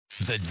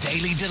The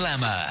Daily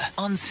Dilemma,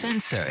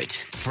 uncensored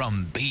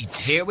from Beat.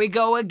 Here we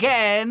go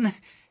again.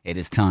 It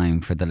is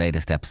time for the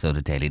latest episode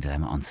of Daily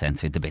Dilemma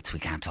Uncensored, the bits we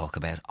can't talk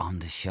about on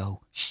the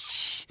show.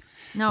 Shh.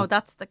 No,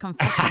 that's the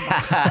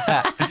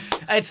confession.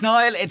 It's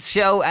Niall, it's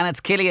Show, and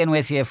it's Killian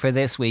with you for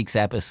this week's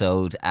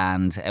episode.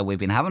 And we've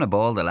been having a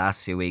ball the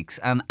last few weeks.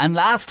 And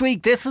last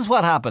week, this is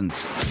what happened.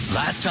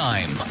 Last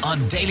time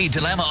on Daily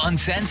Dilemma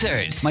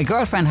Uncensored. My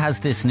girlfriend has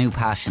this new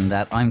passion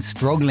that I'm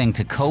struggling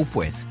to cope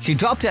with. She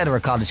dropped out of her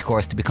college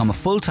course to become a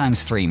full-time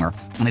streamer,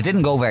 and it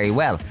didn't go very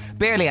well.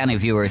 Barely any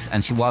viewers,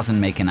 and she wasn't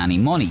making any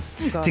money.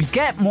 To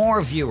get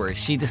more viewers,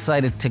 she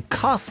decided to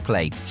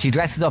cosplay. She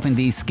dresses up in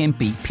these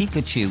skimpy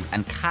Pikachu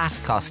and cat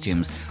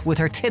costumes with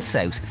her tits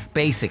out,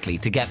 basically,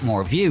 to get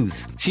more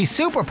views. She's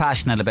super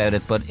passionate about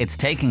it, but it's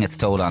taking its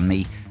toll on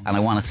me, and I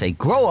want to say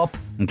grow up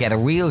and get a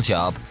real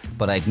job,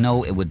 but I'd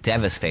know it would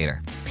devastate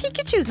her.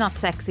 Pikachu's not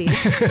sexy.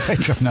 I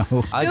don't know.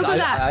 Google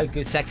that. I'll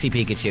go sexy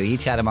Pikachu. You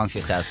chat amongst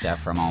yourselves there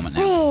for a moment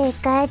now.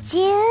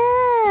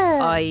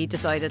 I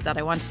decided that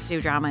I wanted to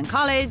do drama in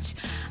college,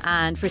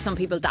 and for some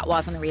people that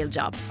wasn't a real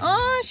job.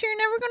 Oh, sure, you're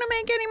never going to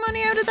make any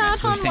money out of that,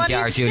 Who hon. do you think you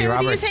are, Julia Who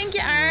do you Roberts? think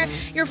you are?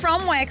 You're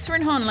from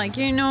Wexford, hon. Like,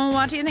 you know,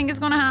 what do you think is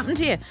going to happen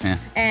to you?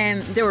 Yeah.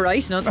 They were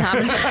right, nothing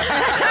happened.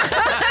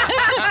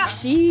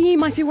 She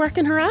might be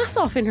working her ass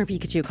off in her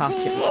Pikachu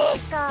costume.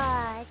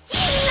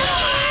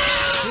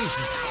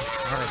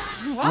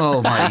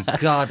 Oh my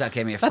God, that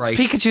gave me a That's fright.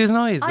 Pikachu's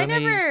noise. I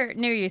never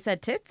knew you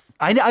said tits.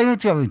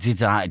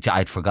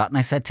 I'd forgotten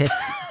I said tits.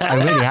 I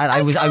really had.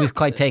 I was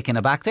quite taken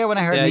aback there when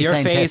I heard Yeah, me your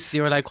saying face, tits.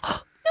 you were like,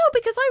 No,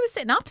 because I was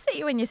sitting opposite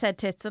you when you said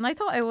tits, and I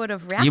thought I would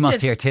have reacted. You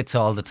must hear tits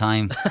all the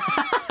time.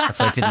 That's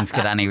why I didn't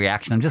get any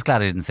reaction. I'm just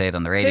glad I didn't say it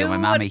on the radio. My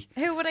mammy.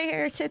 Who would I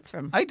hear tits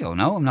from? I don't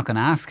know. I'm not going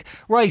to ask.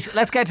 Right,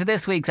 let's get to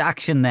this week's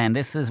action then.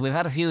 We've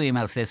had a few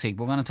emails this week.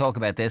 We're going to talk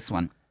about this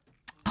one.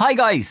 Hi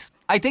guys,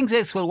 I think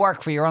this will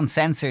work for your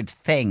uncensored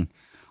thing.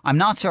 I'm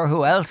not sure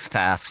who else to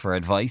ask for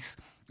advice.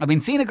 I've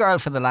been seeing a girl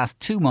for the last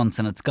 2 months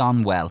and it's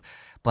gone well,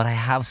 but I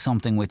have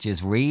something which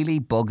is really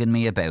bugging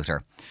me about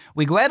her.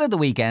 We go out at the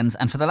weekends,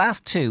 and for the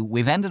last 2,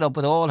 we've ended up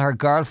with all her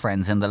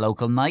girlfriends in the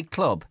local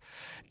nightclub.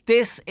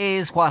 This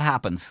is what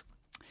happens.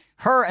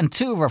 Her and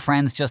 2 of her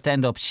friends just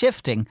end up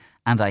shifting,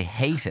 and I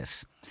hate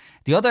it.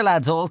 The other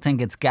lads all think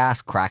it's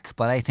gas crack,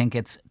 but I think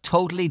it's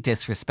totally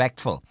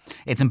disrespectful.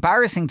 It's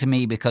embarrassing to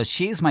me because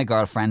she's my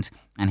girlfriend,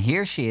 and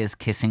here she is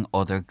kissing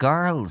other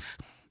girls.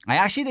 I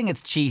actually think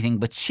it's cheating,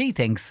 but she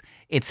thinks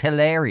it's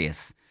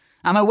hilarious.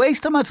 Am I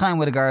wasting my time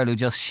with a girl who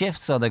just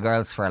shifts other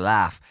girls for a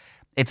laugh?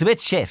 It's a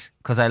bit shit,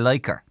 because I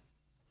like her.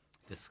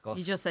 Disgust.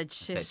 You just said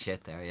shit. Said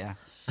shit there, yeah.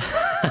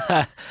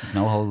 There's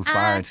no holds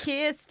barred. I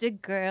kissed a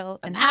girl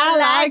and I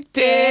liked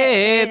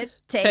it.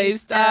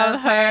 Taste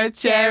of her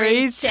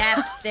cherry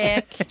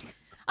chapstick.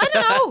 I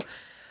don't know.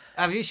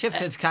 Have you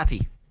shifted,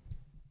 Cathy?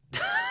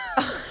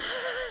 I'm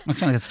just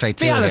going to get straight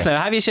to be it honest here.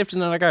 now, have you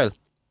shifted on a girl?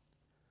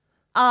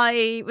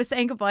 I was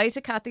saying goodbye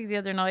to Kathy the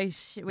other night.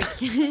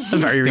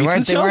 Very They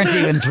recent show. weren't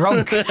even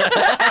drunk. We'd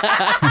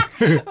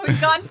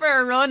gone for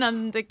a run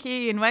on the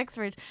quay in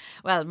Wexford.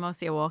 Well,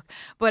 mostly a walk.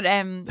 But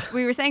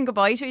we were saying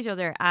goodbye to each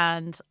other,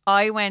 and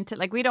I went to,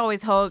 like, we'd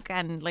always hug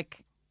and,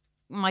 like,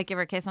 might give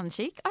her a kiss on the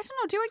cheek. I don't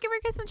know, do I give her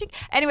a kiss on the cheek?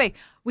 Anyway,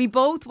 we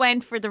both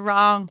went for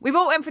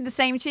the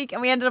same cheek,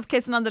 and we ended up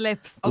kissing on the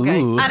lips. Okay.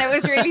 Ooh. And it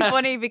was really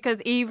funny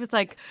because Eve was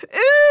like,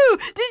 ooh,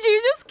 did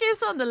you just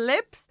kiss on the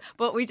lips?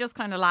 But we just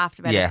kind of laughed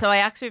about Yeah. it. So I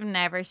actually have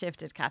never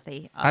shifted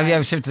Kathy. Have you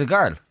ever shifted a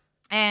girl?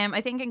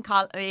 I think in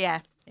college, yeah.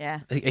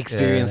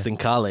 Experienced in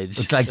college.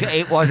 It's like,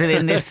 was it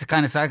in this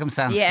kind of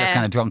circumstance? Yeah. Just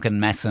kind of drunken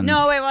messing?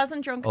 No, I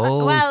wasn't drunk.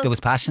 Oh, well, there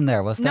was passion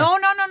there, was there?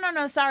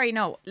 no, sorry,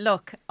 no.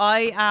 Look,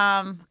 God,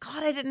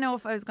 I didn't know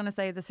if I was going to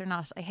say this or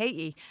not. I hate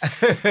you.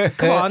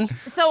 Come on.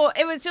 So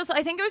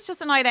I think it was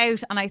just a night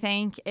out, and I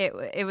think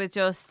it was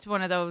just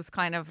one of those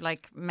kind of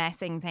like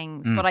messing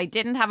things. But I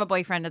didn't have a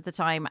boyfriend at the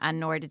time, and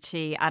nor did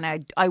she,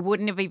 and I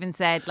wouldn't have even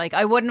said, like,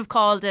 I wouldn't have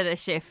called it a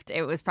shift.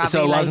 It was probably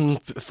So it like,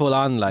 wasn't full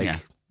on, like. Yeah.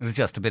 It was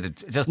just a bit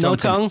of No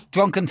tongue?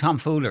 drunken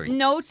tomfoolery.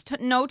 no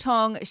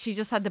tongue. She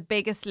just had the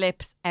biggest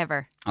lips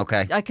ever.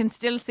 Okay. I can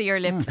still see her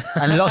lips.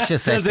 And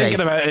luscious, Still I'd say.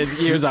 thinking about it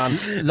years on.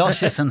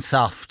 Luscious and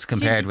soft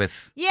compared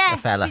with Yeah, a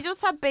fella. she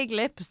just had big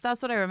lips.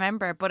 That's what I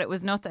remember. But it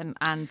was nothing,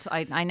 and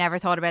I never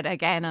thought about it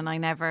again, and I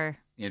never.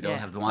 You don't yeah.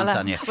 have the wants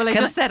on you. Well, I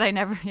Can just said I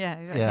never. Yeah,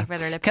 I think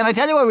about her lips. Can I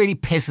tell you what really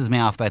pisses me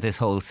off about this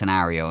whole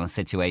scenario and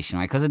situation,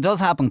 right? Because it does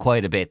happen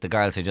quite a bit. The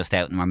girls are just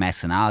out and we're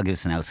messing. I'll give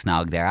us an old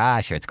snog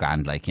there. Sure, it's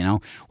grand, like, you know.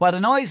 What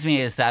annoys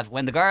me is that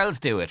when the girls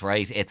do it,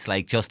 right, it's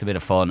like just a bit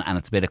of fun and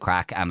it's a bit of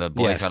crack, and the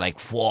boys Yes. are like,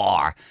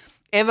 "Whoa."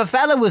 If a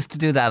fella was to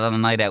do that on a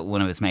night out with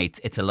one of his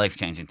mates, it's a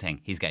life-changing thing.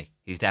 He's gay.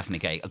 He's definitely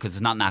gay, because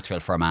it's not natural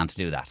for a man to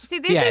do that. See,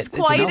 this Yeah, is do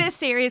you quite know? a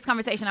serious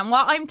conversation, and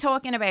what I'm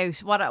talking about,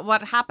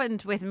 what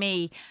happened with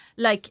me,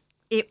 like.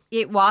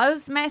 It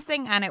was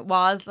messing, and it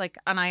was like,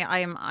 and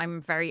I'm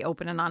very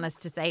open and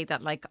honest to say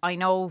that, like, I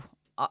know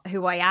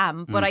who I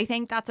am. But I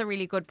think that's a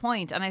really good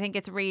point, and I think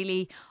it's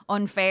really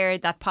unfair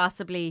that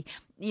possibly,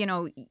 you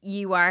know,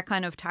 you are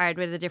kind of tarred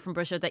with a different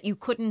brush, or that you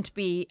couldn't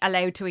be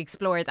allowed to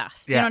explore that.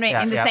 Do you know what I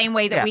mean? In the same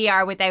way that we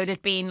are, without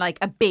it being like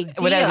a big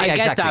deal. I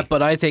get that,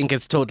 but I think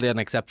it's totally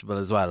unacceptable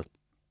as well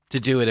to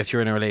do it if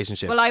you're in a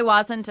relationship. Well, I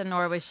wasn't, and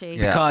nor was she.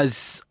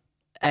 Because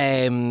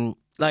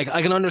like,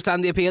 I can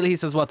understand the appeal. He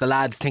says what the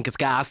lads think it's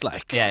gas,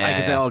 like. I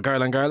can say, oh,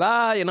 girl on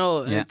girl, you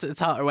know, it's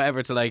hot or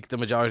whatever, to like the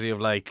majority of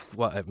like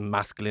what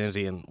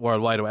masculinity and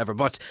worldwide or whatever.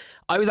 But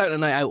I was out on a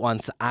night out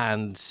once,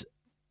 and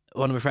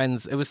one of my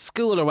friends, it was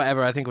school or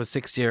whatever, I think it was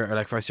sixth year or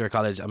like first year of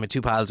college, and my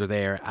two pals were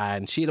there,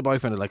 and she had a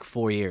boyfriend of like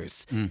 4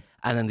 years.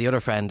 And then the other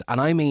friend, and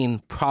I mean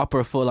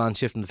proper full on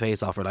shifting the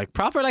face off her, like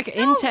proper like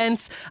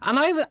intense. And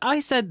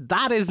I said,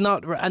 that is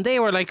not, and they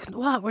were like,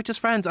 what, we're just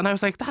friends. And I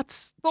was like,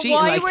 that's But cheating.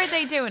 why Like, were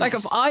they doing like it?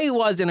 if I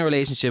was in a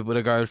relationship with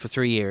a girl for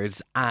 3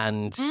 years,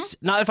 and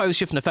not if I was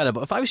shifting a fella,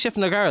 but if I was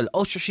shifting a girl,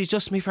 oh sure, she's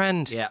just my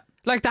friend. Yeah.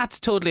 Like, that's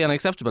totally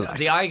unacceptable. Like.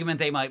 The argument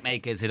they might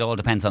make is it all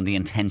depends on the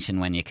intention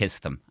when you kiss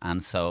them,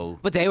 and so.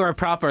 But they were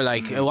proper,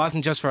 like, it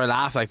wasn't just for a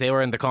laugh. Like, they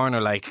were in the corner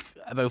like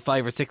about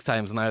 5 or 6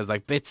 times, and I was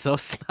like, bit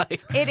sus.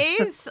 Like. It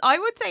is. I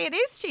would say it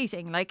is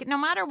cheating. Like, no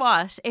matter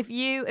what, if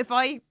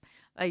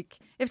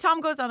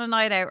Tom goes on a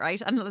night out,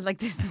 right, and like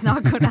this is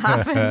not going to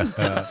happen,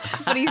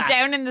 but he's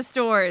down in the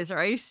stores,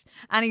 right,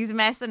 and he's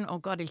messing. Oh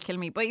God, he'll kill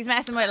me. But he's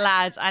messing with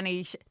lads, and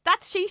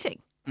that's cheating.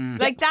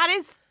 Like that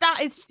is.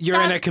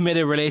 You're in a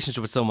committed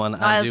relationship with someone.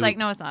 And I was like,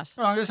 no, it's not.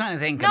 Well, I'm just trying to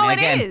think. No, I mean,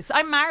 it again, is.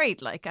 I'm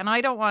married, like, and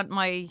I don't want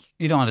my.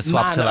 You don't want to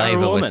swap Man or saliva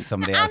woman. with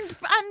somebody else.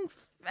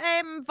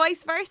 And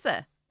vice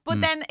versa. But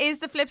then is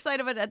the flip side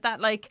of it that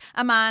like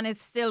a man is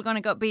still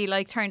going to be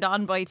like turned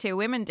on by 2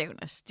 women doing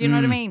it? Do you know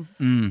what I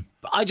mean?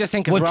 I just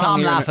think it's Would wrong. Tom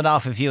You're in laugh it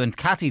off if you and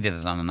Kathy did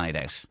it on a night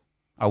out,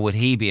 or would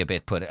he be a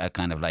bit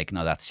kind of like,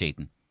 no, that's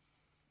cheating?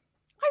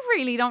 I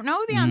really don't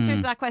know the answer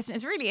to that question.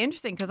 It's really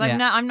interesting because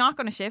I'm not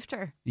going to shift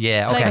her.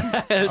 Yeah,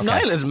 okay. Like,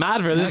 Niall is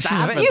mad for this to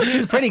happen.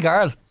 She's a pretty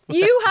girl.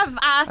 you have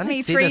asked I me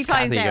didn't see 3 this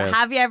times Kathy now. girl.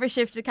 Have you ever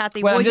shifted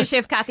Kathy? Well, Would you just-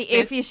 shift Kathy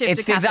if you shifted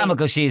It's the Kathy? example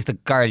because she's the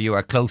girl you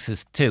are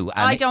closest to.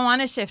 And I don't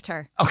want to shift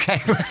her. Okay,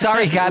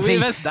 sorry, Kathy.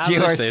 We've established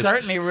You are this.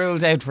 certainly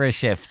ruled out for a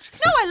shift.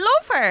 No, I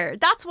love her.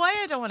 That's why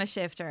I don't want to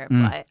shift her.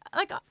 But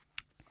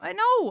I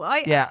know.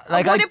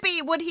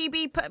 Would he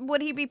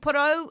be put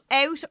out,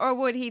 or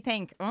would he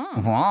think?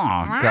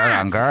 Wow, girl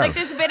on girl. Like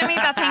there's a bit of me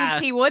that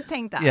thinks he would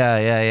think that.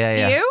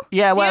 Yeah. Do you?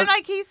 Yeah, well, Do you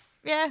like he's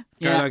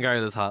Girl on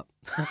girl is hot.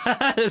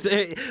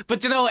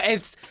 But you know,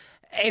 it's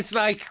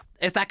like,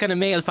 it's that kind of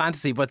male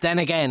fantasy. But then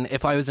again,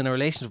 if I was in a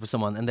relationship with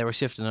someone and they were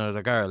shifting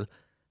another girl,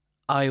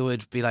 I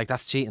would be like,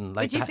 that's cheating.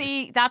 Like, But you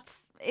see, is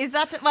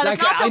that Like,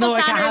 it's not I know double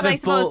I can standards, have I it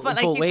suppose, both- but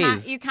like both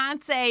ways. you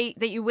can't say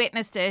that you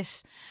witnessed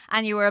it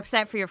and you were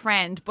upset for your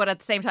friend, but at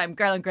the same time,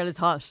 girl on girl is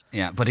hot.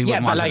 yeah, but he Yeah,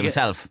 wouldn't but want like- it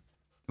himself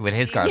with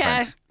his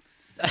girlfriend.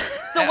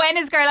 So when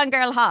is girl on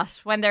girl hot?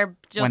 When they're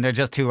just When they're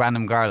just 2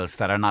 random girls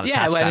that are not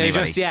yeah, attached when to you're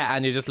anybody. just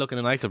and you're just looking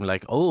at them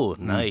like, oh,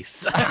 nice.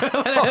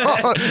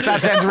 That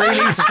sounds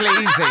really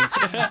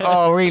sleazy.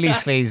 Oh, really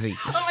sleazy.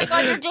 oh my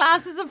god, your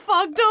glasses have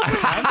fogged up.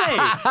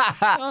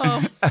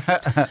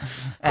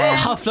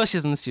 Hot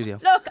flushes in the studio.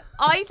 Look,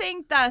 I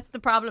think that the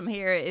problem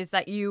here is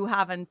that you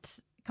haven't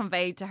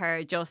conveyed to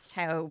her just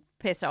how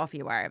pissed off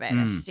you are about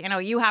it. You know,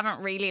 you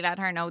haven't really let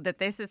her know that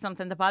this is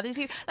something that bothers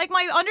you. Like,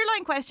 my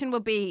underlying question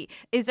would be,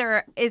 is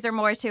there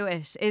more to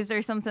it? Is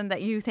there something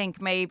that you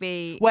think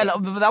maybe... Well,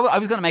 I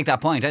was going to make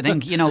that point. I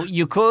think, you know,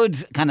 you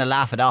could kind of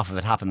laugh it off if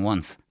it happened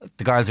once.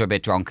 The girls were a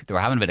bit drunk. They were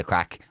having a bit of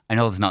crack. I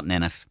know there's nothing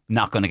in it.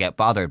 Not going to get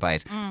bothered by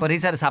it. But he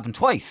said it's happened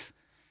twice.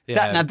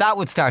 Yeah. Now that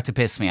would start to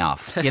piss me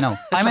off. You know,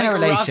 It's I'm in a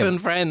like Ross relationship.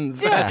 and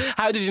Friends. Yeah.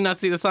 How did you not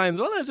see the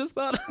signs? Well, I just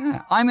thought.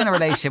 I'm in a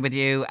relationship with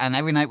you, and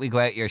every night we go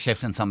out, you're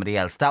shifting somebody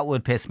else. That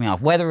would piss me off.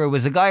 Whether it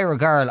was a guy or a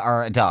girl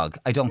or a dog,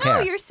 I don't No,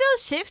 care. you're still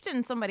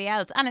shifting somebody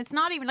else. And it's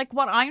not even like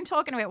what I'm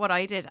talking about, what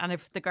I did. And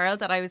if the girl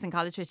that I was in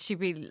college with, she'd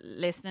be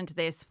listening to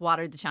this, what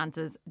are the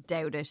chances?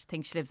 Doubt it.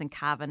 Think she lives in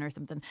Cavan or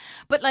something.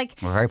 But like,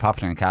 We're very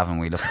popular in Cavan.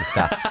 We look at the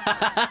stats.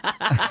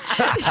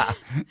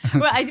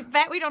 well, I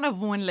bet we don't have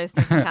one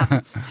listener from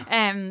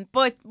Cavan.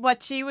 But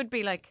what she would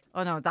be like,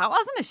 oh no, that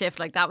wasn't a shift.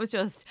 Like, that was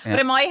just. Yeah. But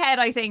in my head,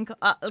 I think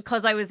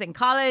because I was in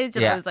college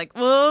and Yeah. I was like,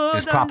 whoa.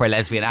 There's proper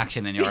lesbian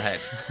action in your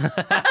head.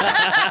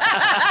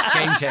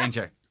 Game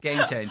changer.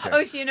 Game changer. Oh,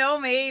 you know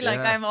me. Like,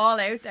 Yeah. I'm all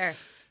out there.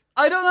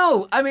 I don't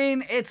know. I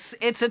mean, it's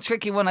a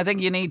tricky one. I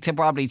think you need to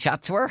probably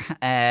chat to her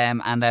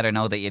and let her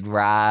know that you'd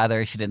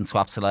rather she didn't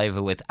swap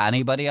saliva with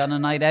anybody on a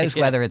night out,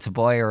 whether it's a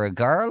boy or a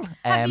girl.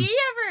 Have you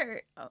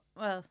ever. Oh,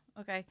 well,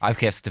 okay. I've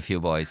kissed a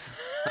few boys.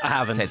 I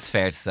haven't. It's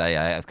fair to say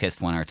I've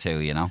kissed 1 or 2,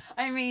 you know.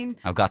 I mean,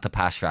 I've got the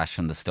pash rash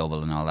from the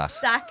stubble and all that.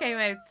 that came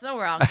out so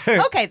wrong.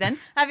 Okay, then.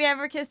 Have you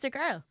ever kissed a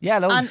girl? Yeah,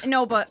 loads.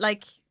 No, but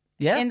like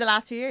Yeah. in the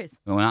last few years.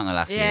 Well, not in the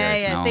last few Yeah,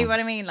 years, yeah. no. See what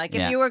I mean? Like,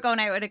 if Yeah. you were going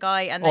out with a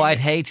guy and Oh, then I'd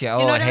hate you. Do Oh,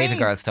 you know I'd what I hate a mean?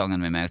 girl's tongue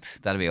in my mouth.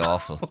 That'd be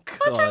awful.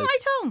 What's wrong with my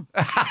tongue?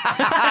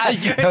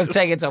 I was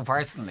taking it so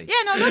personally. Yeah,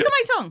 no, look at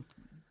my tongue.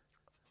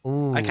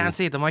 Ooh. I can't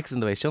see it. The mic's in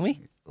the way. Show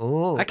me.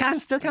 Oh, I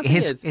still can't see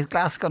it. His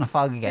glass is going to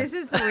fog again. This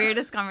is the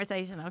weirdest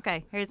conversation.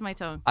 Okay, here's my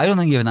tongue. I don't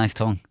think you have a nice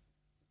tongue.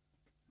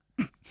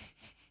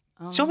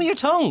 Show me your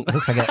tongue.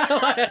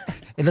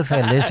 It looks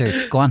like a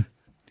lizard. Go on.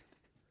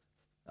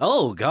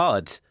 Oh,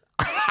 God. It's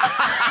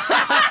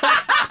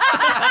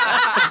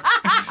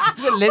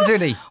a bit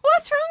lizardy.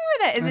 What's wrong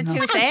with it? Is it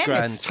too thin?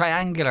 grand. It's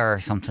triangular or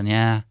something,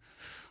 yeah.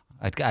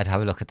 I'd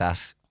have a look at that.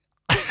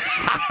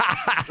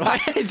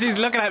 She's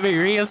looking at me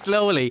real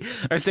slowly,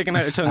 or sticking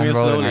out her tongue And real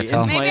rolling slowly her tongue.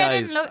 into Maybe my I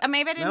eyes. didn't look.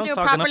 Maybe I didn't No, do it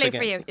fogging up properly for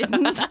again. you.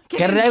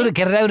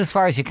 Get it out as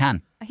far as you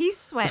can. He's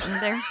sweating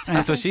there.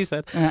 That's what she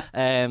said. Okay,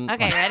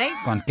 ready?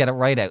 Go on, get it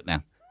right out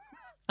now.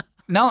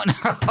 No. No,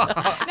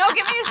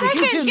 give me a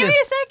second. Give me a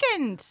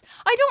second.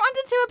 I don't want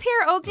it to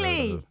appear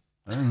ugly.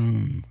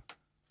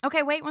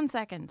 Okay, wait 1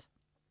 second.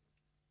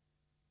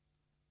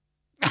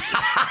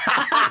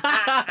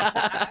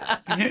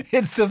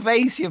 It's the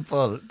face you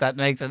pull that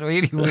makes it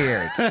really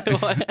weird.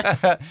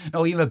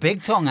 No, you have a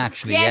big tongue,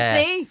 actually. Yeah,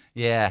 Yeah. see?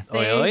 Yeah. See?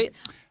 Oi.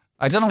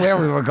 I don't know where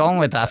we were going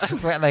with that.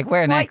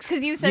 Where next?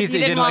 Because you said You you said you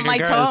didn't didn't want my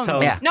like a girl's tongue.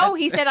 tongue. Yeah. No,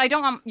 he said I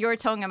don't want your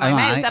tongue in my I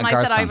want mouth, a and I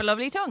girl's said I have tongue. a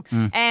lovely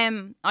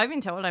tongue. I've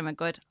been told I'm a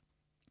good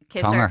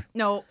kisser. Tonger.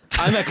 No,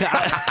 I'm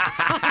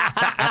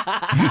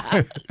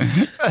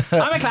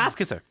a class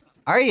kisser.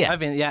 Are you? I've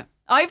been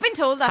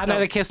told that. hadn't had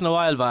Though. a kiss in a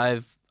while, but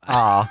I've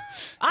Aw.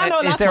 no,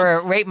 Is last there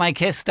a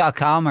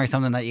ratemykiss.com or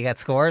something that you get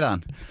scored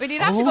on? But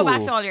you'd have to go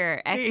back to all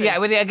your exes. Yeah,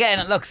 well,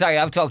 again, look, sorry,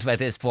 I've talked about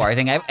this before. I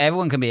think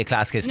everyone can be a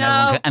class kisser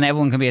No. and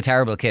everyone can be a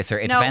terrible kisser.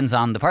 It No. depends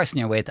on the person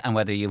you're with and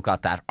whether you've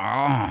got that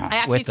I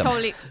actually with them.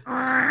 totally.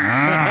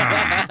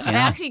 I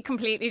actually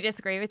completely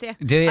disagree with you.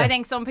 Do you? I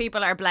think some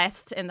people are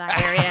blessed in that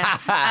area,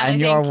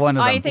 And I you're think- one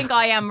of them. I think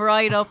I am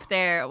right up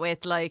there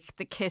with like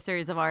the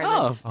kissers of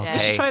Ireland. you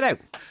should try it out.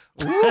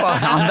 Ooh,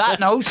 on that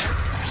note,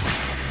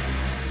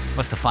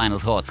 what's the final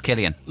thoughts,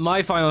 Killian?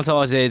 My final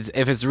thought is,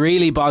 if it's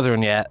really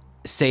bothering you,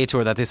 say to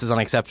her that this is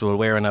unacceptable.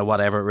 We're in a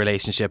whatever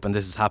relationship and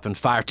this has happened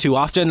far too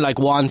often. Like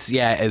once,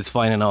 yeah, is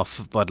fine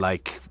enough, but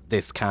like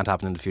this can't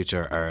happen in the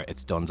future or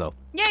it's donezo.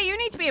 Yeah, you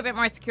need to be a bit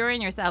more secure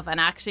in yourself and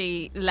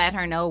actually let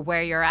her know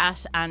where you're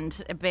at. And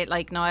a bit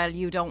like Niall,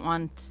 you don't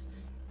want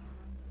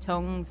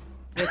tongues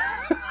with.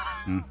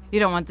 You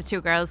don't want the two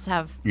girls to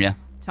have Yeah.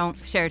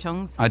 share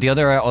tongues. The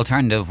other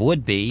alternative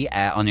would be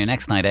on your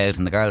next night out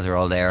and the girls are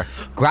all there,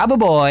 grab a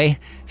boy,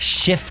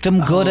 shift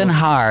him good and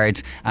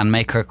hard and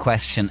make her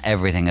question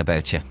everything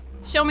about you.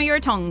 Show me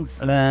your tongues.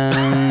 Um,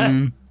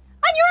 And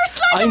you're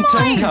slapping I'm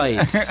tongue mine.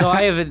 tied, so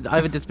I have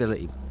a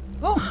disability.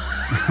 we're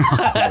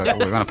going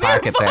to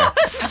park it there.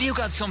 Have you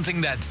got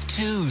something that's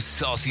too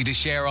saucy to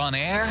share on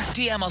air?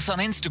 DM us on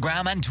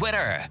Instagram and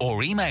Twitter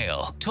or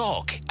email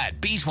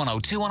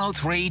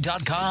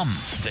talk@beat102103.com.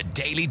 The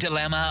Daily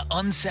Dilemma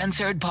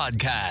Uncensored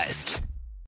Podcast.